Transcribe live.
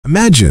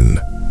Imagine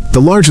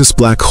the largest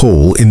black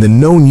hole in the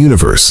known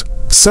universe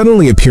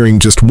suddenly appearing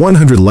just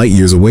 100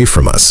 light-years away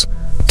from us.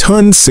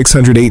 Ton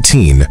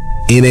 618,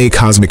 in a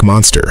cosmic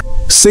monster,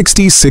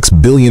 66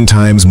 billion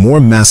times more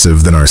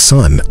massive than our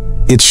sun.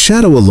 Its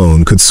shadow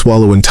alone could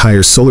swallow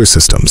entire solar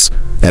systems.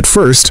 At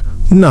first,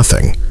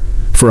 nothing.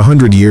 For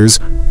 100 years,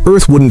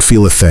 Earth wouldn't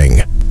feel a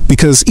thing,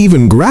 because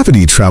even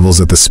gravity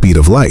travels at the speed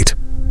of light.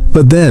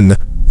 But then,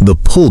 the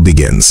pull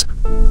begins.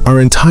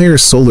 Our entire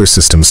solar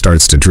system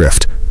starts to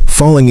drift,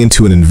 falling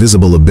into an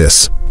invisible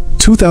abyss.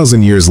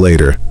 2,000 years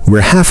later,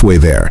 we're halfway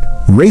there,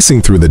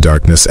 racing through the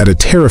darkness at a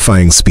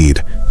terrifying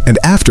speed. And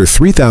after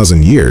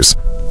 3,000 years,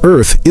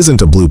 Earth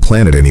isn't a blue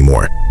planet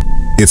anymore.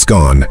 It's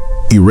gone,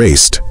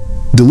 erased,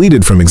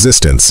 deleted from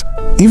existence.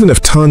 Even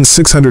if Ton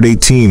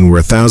 618 were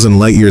 1,000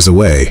 light-years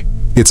away,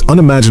 its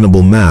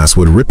unimaginable mass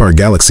would rip our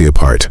galaxy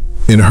apart,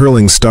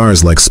 hurling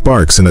stars like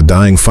sparks in a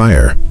dying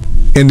fire.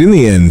 And in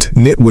the end,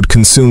 it would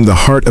consume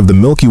the heart of the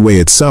Milky Way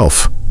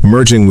itself,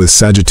 merging with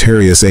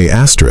Sagittarius A**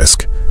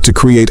 to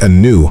create a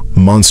new,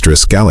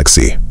 monstrous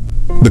galaxy.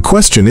 The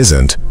question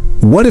isn't,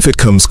 what if it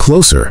comes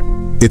closer?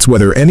 It's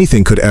whether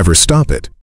anything could ever stop it.